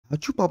How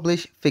to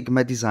publish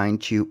Figma design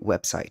to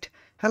website.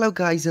 Hello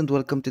guys and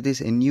welcome to this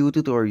new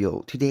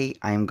tutorial. Today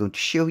I am going to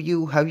show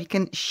you how you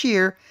can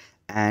share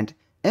and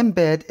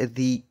embed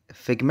the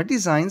Figma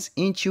designs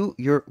into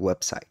your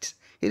website.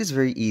 It is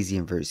very easy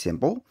and very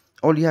simple.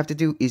 All you have to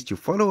do is to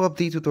follow up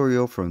the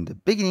tutorial from the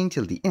beginning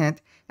till the end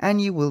and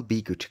you will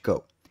be good to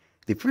go.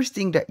 The first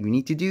thing that you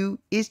need to do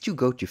is to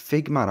go to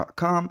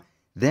figma.com,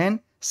 then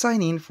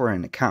sign in for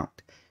an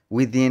account.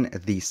 Within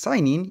the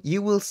sign in,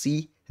 you will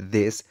see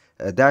this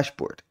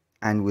dashboard.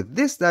 And with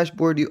this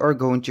dashboard, you are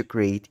going to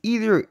create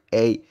either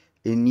a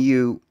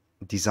new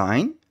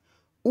design,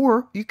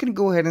 or you can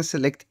go ahead and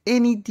select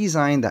any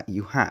design that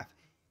you have.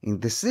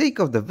 In the sake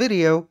of the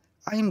video,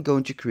 I am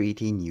going to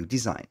create a new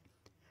design.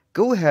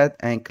 Go ahead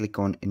and click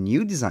on a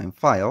new design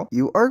file.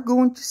 You are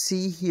going to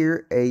see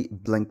here a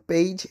blank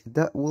page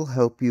that will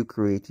help you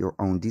create your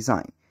own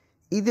design.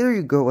 Either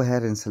you go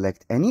ahead and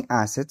select any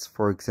assets.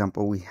 For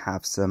example, we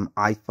have some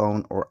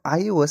iPhone or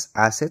iOS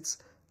assets,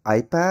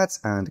 iPads,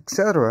 and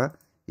etc.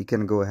 You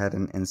can go ahead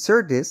and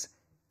insert this,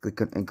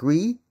 click on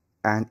agree,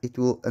 and it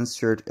will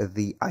insert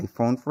the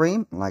iPhone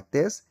frame like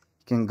this.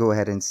 You can go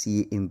ahead and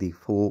see in the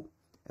full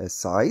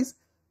size,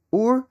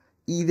 or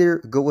either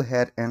go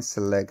ahead and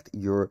select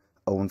your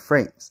own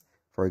frames.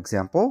 For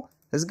example,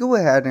 let's go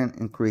ahead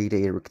and create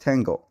a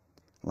rectangle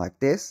like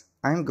this.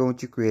 I'm going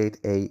to create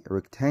a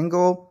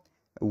rectangle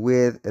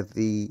with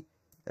the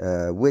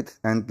width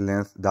and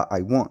length that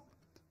I want.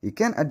 You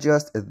can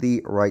adjust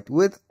the right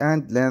width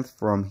and length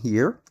from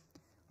here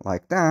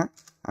like that.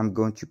 I'm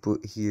going to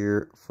put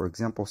here, for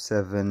example,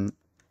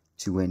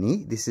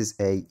 720. This is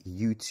a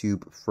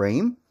YouTube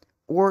frame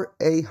or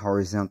a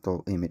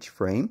horizontal image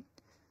frame.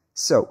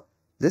 So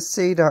let's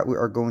say that we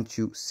are going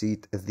to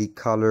set the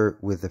color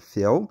with the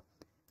fill.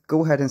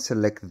 Go ahead and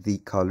select the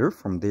color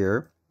from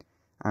there.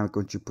 I'm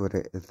going to put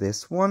it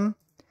this one,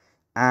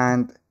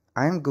 and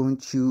I'm going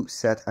to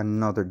set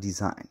another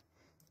design.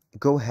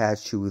 Go ahead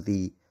to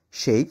the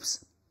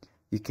shapes.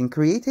 You can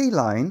create a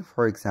line,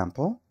 for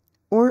example,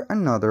 or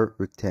another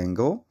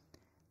rectangle,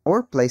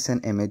 or place an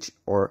image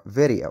or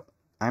video.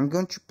 I'm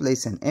going to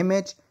place an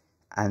image,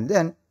 and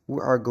then we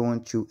are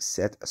going to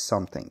set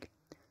something.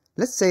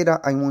 Let's say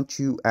that I want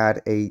to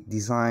add a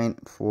design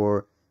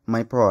for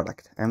my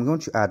product. I'm going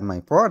to add my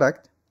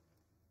product.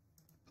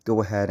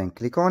 Go ahead and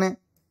click on it.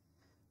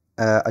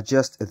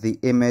 Adjust the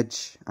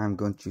image. I'm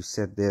going to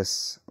set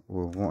this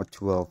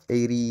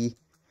 1280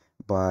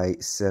 by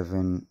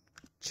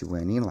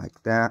 720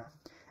 like that.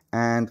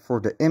 And for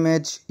the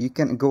image, you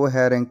can go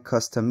ahead and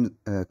custom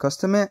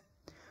it.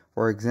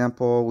 For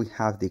example, we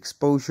have the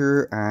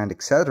exposure and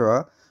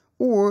etc.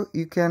 Or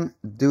you can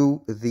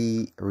do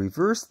the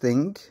reverse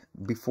thing.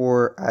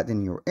 Before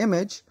adding your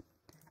image,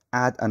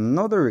 add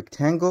another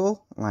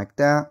rectangle like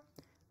that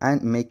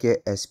and make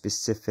it a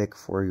specific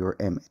for your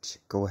image.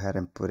 Go ahead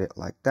and put it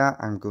like that.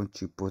 I'm going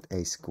to put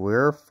a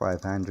square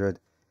 500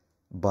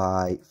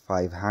 by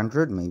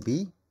 500,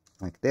 maybe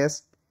like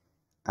this.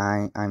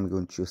 I'm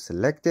going to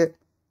select it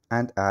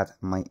and add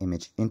my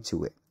image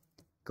into it.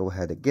 Go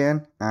ahead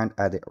again and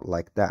add it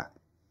like that.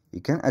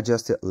 You can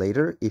adjust it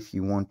later if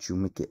you want to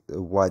make it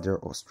wider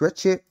or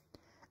stretch it,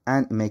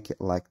 and make it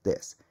like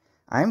this.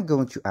 I'm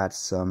going to add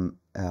some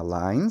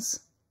lines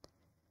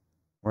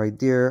right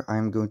there.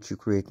 I'm going to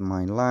create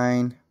my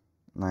line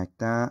like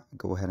that.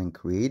 Go ahead and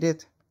create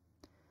it.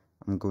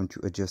 I'm going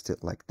to adjust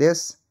it like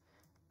this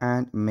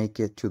and make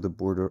it to the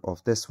border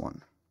of this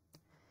one.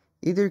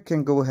 Either you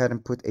can go ahead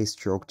and put a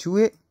stroke to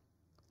it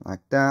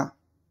like that.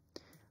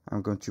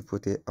 I'm going to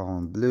put it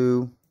on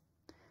blue,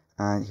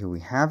 and here we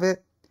have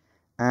it.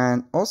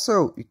 And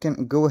also you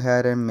can go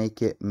ahead and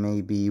make it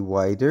maybe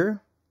wider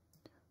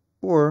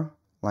or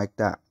like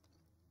that.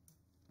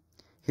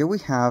 Here we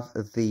have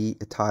the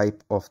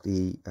type of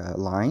the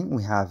line.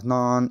 We have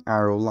non,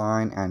 arrow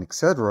line, and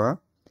etc.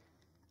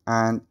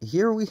 And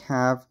here we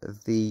have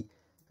the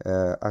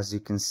as you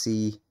can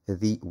see,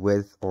 the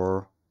width,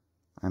 or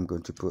I'm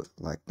going to put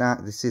like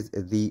that. This is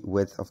the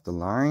width of the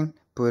line.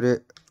 Put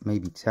it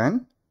maybe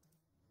 10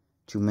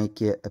 to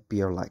make it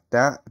appear like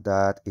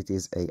that it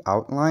is a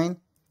outline.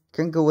 You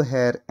can go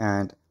ahead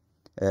and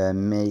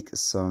make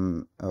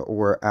some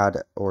or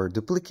add or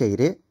duplicate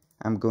it.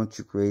 I'm going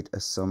to create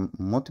some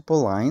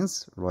multiple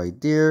lines right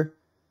there.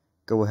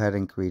 Go ahead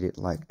and create it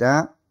like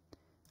that,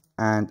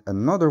 and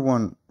another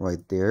one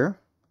right there.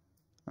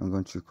 I'm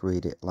going to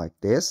create it like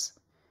this,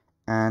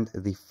 and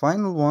the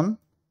final one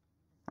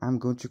I'm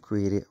going to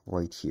create it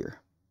right here.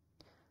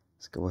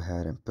 Let's go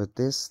ahead and put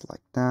this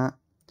like that.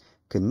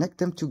 Connect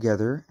them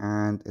together,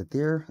 and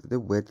there the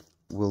width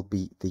will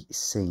be the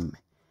same.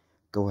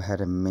 Go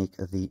ahead and make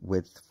the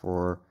width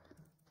for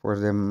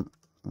them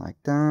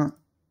like that,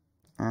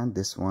 and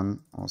this one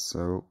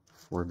also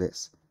for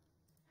this.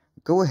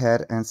 Go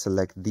ahead and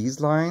select these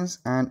lines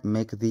and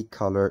make the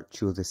color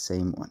to the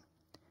same one.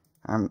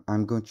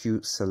 I'm going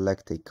to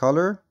select a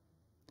color,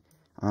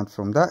 and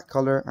from that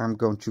color I'm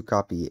going to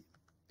copy it.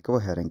 Go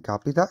ahead and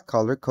copy that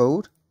color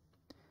code.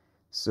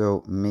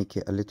 So make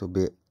it a little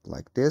bit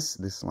like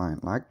this line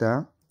like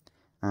that.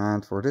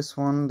 And for this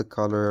one, the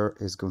color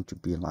is going to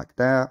be like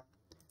that.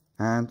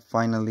 And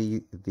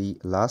finally, the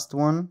last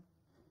one,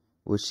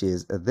 which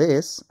is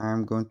this,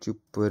 I'm going to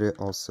put it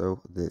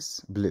also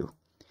this blue.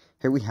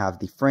 Here we have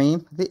the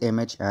frame, the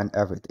image, and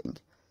everything.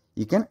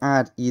 You can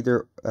add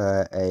either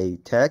a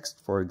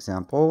text, for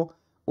example,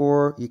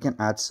 or you can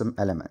add some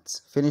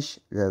elements. Finish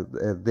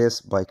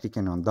this by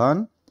clicking on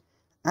done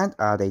and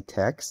add a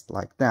text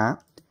like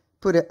that.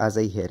 Put it as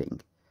a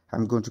heading.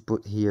 I'm going to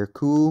put here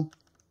cool,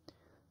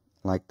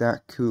 like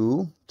that,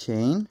 cool,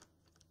 chain,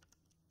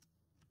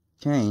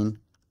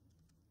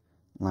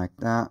 like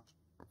that.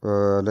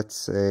 Let's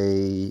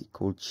say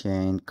cool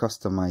chain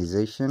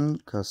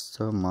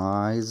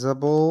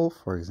customizable,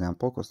 for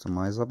example,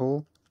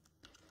 customizable.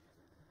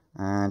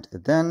 And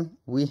then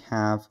we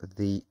have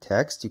the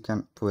text. You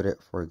can put it,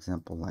 for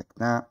example, like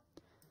that.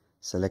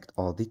 Select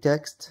all the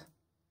text.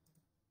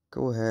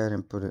 Go ahead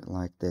and put it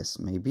like this,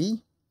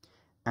 maybe.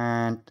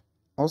 And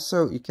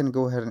also you can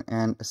go ahead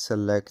and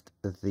select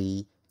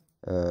the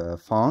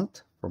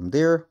font. From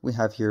there, we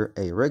have here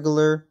a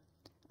regular,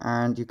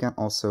 and you can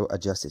also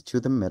adjust it to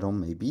the middle,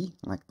 maybe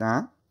like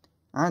that.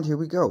 And here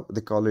we go.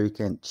 The color, you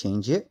can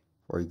change it,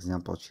 for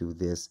example, to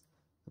this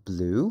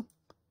blue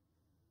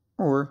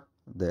or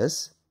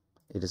this.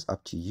 It is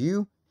up to you.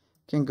 You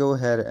can go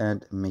ahead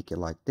and make it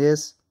like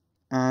this,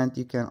 and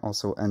you can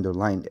also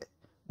underline it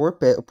or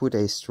put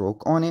a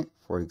stroke on it.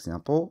 For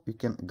example, you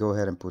can go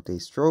ahead and put a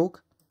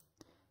stroke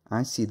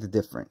and see the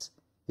difference.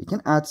 You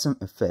can add some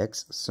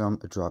effects, some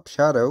drop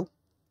shadow,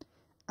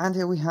 and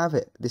here we have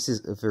it. This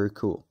is very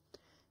cool.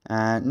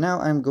 And now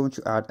I'm going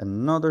to add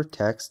another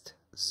text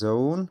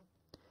zone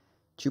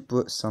to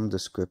put some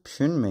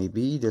description,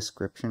 maybe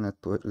description.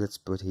 Let's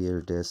put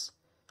here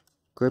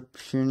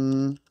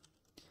description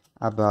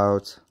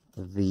about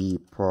the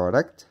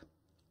product.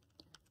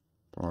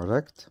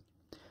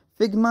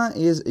 Figma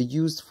is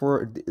used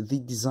for the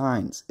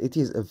designs. It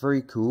is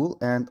very cool,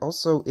 and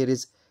also it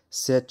is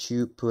set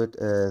to put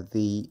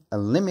the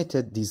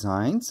unlimited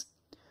designs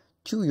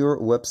to your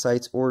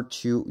websites or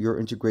to your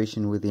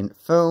integration within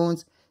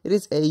phones. It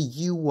is a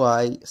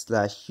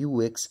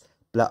UI/UX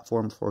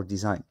platform for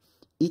design.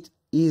 It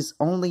is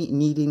only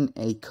needing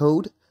a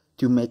code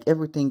to make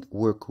everything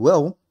work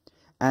well,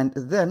 and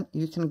then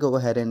you can go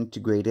ahead and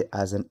integrate it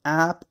as an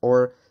app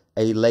or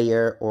a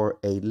layer or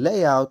a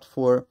layout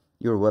for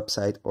your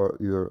website or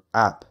your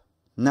app.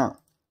 Now,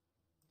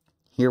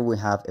 here we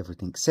have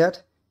everything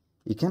set.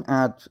 You can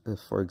add,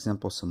 for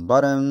example, some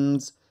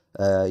buttons.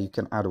 You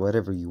can add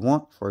whatever you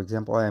want. For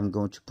example, I am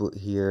going to put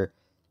here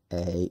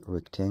a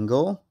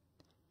rectangle.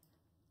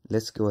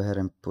 Let's go ahead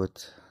and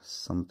put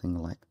something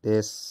like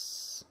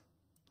this,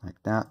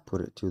 like that.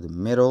 Put it to the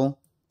middle.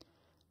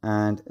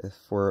 And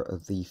for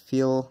the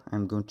fill,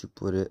 I'm going to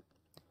put it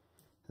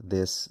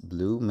this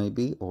blue,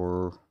 maybe,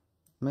 or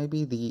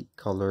maybe the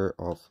color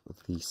of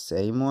the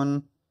same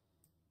one.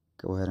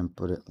 Go ahead and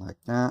put it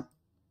like that.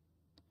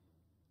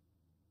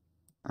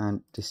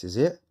 And this is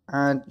it.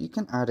 And you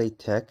can add a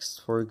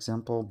text, for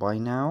example, by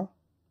now.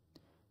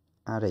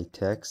 Add a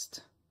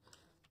text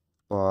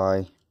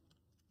by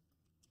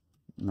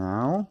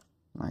now,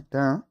 like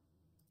that.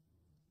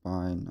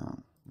 By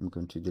now. I'm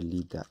going to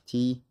delete that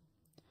T.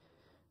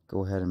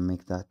 Go ahead and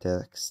make that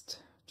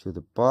text to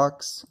the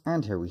box,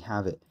 and here we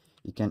have it.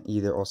 You can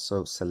either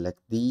also select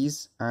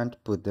these and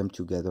put them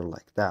together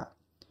like that.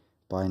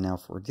 By now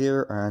for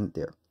there and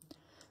there.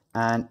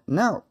 And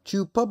now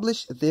to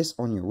publish this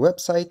on your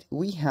website,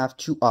 we have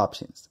two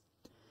options.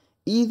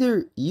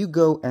 Either you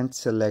go and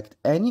select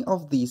any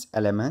of these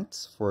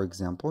elements. For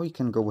example, you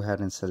can go ahead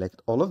and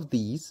select all of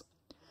these,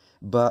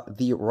 but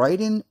the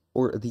writing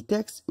or the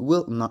text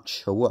will not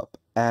show up,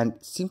 and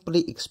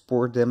simply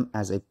export them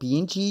as a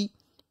PNG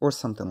or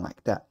something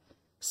like that.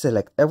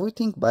 Select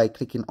everything by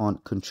clicking on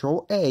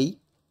Ctrl A,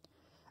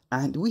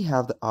 and we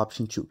have the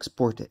option to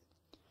export it.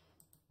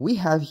 We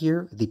have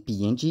here the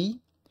PNG,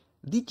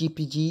 the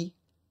JPG,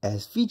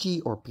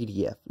 SVG, or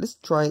PDF. Let's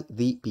try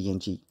the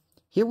PNG.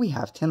 Here we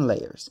have 10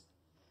 layers.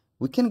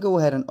 We can go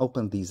ahead and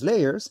open these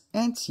layers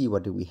and see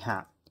what do we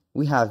have.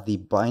 We have the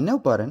Buy Now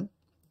button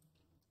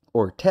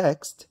or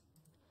text,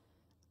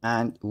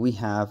 and we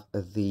have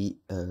the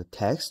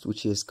text,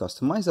 which is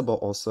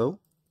customizable also.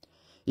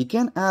 You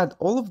can add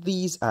all of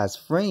these as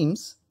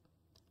frames,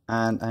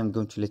 and I'm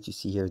going to let you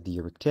see here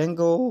the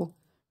rectangle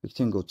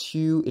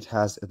 2, it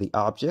has the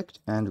object,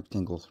 and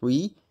rectangle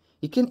 3.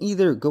 You can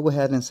either go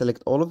ahead and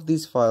select all of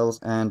these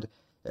files and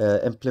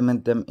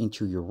implement them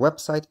into your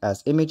website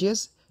as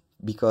images,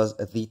 because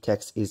the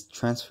text is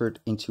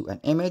transferred into an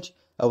image.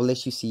 I will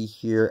let you see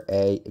here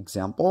a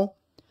example.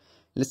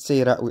 Let's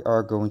say that we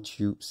are going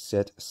to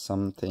set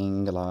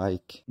something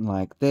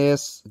like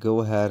this. Go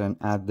ahead and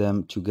add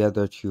them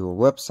together to your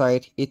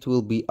website. It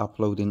will be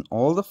uploading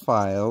all the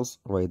files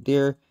right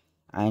there,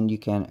 and you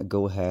can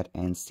go ahead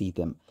and see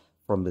them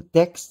from the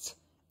text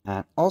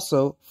and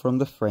also from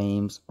the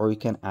frames, or you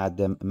can add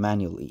them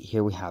manually.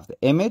 Here we have the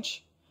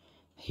image.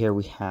 Here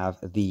we have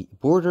the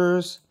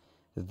borders,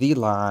 the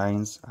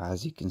lines.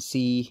 As you can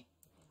see,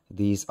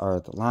 these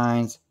are the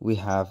lines. We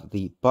have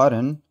the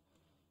button,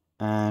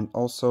 and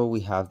also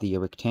we have the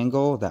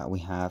rectangle that we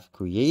have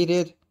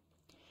created,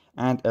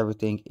 and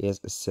everything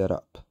is set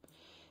up.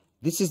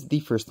 This is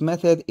the first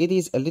method. It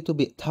is a little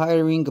bit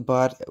tiring,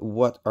 but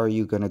what are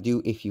you gonna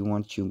do if you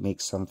want to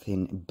make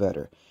something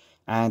better?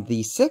 And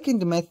the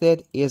second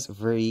method is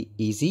very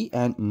easy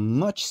and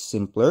much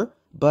simpler,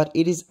 but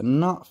it is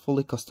not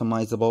fully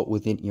customizable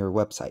within your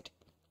website.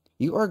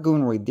 You are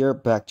going right there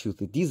back to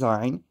the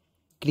design,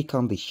 click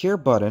on the share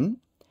button,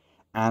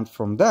 and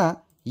from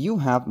that you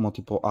have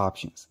multiple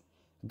options.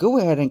 Go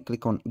ahead and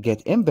click on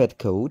get embed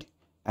code,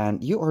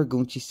 and you are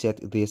going to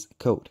set this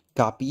code.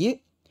 Copy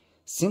it,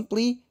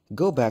 simply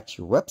go back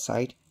to your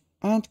website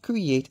and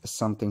create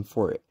something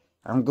for it.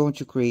 I'm going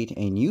to create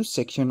a new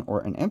section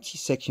or an empty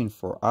section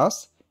for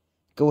us.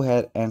 Go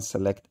ahead and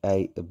select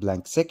a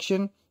blank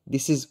section.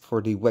 This is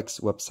for the Wix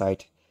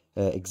website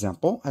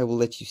example. I will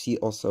let you see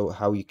also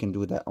how you can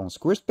do that on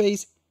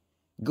Squarespace.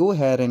 Go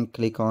ahead and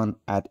click on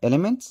add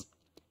elements.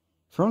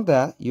 From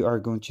that, you are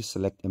going to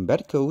select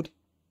embed code,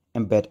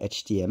 embed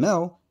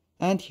HTML,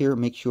 and here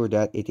make sure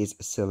that it is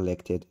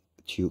selected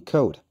to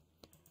code.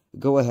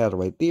 Go ahead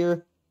right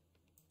there,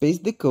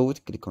 paste the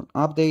code, click on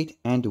update,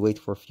 and wait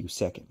for a few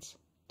seconds.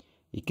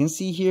 You can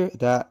see here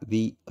that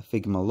the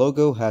Figma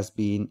logo has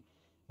been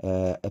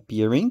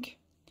appearing,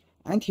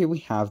 and here we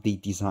have the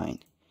design.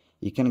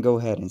 You can go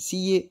ahead and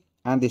see it,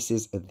 and this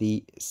is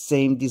the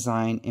same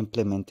design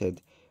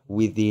implemented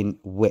within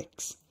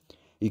Wix.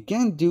 You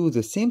can do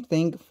the same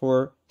thing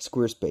for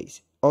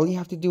Squarespace. All you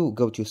have to do,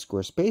 go to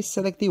Squarespace,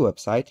 select the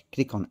website,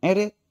 click on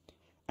edit,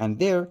 and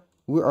there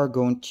we are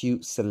going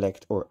to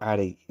select or add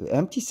an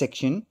empty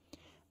section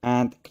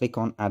and click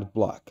on add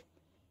block.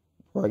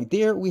 Right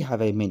there we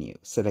have a menu.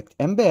 Select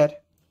embed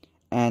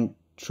and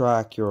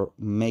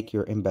make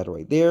your embed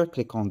right there.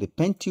 Click on the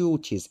pen tool,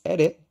 which is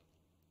edit,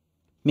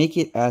 make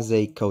it as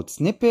a code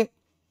snippet,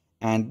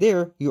 and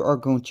there you are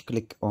going to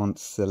click on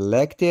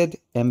selected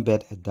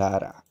embed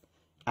data.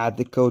 Add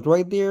the code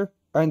right there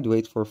and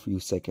wait for a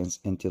few seconds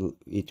until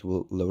it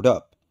will load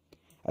up.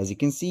 As you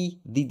can see,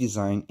 the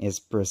design is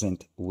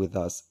present with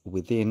us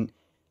within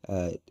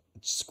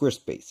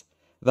Squarespace.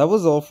 That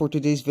was all for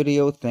today's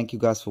video. Thank you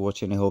guys for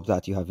watching. I hope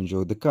that you have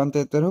enjoyed the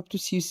content and hope to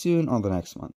see you soon on the next one.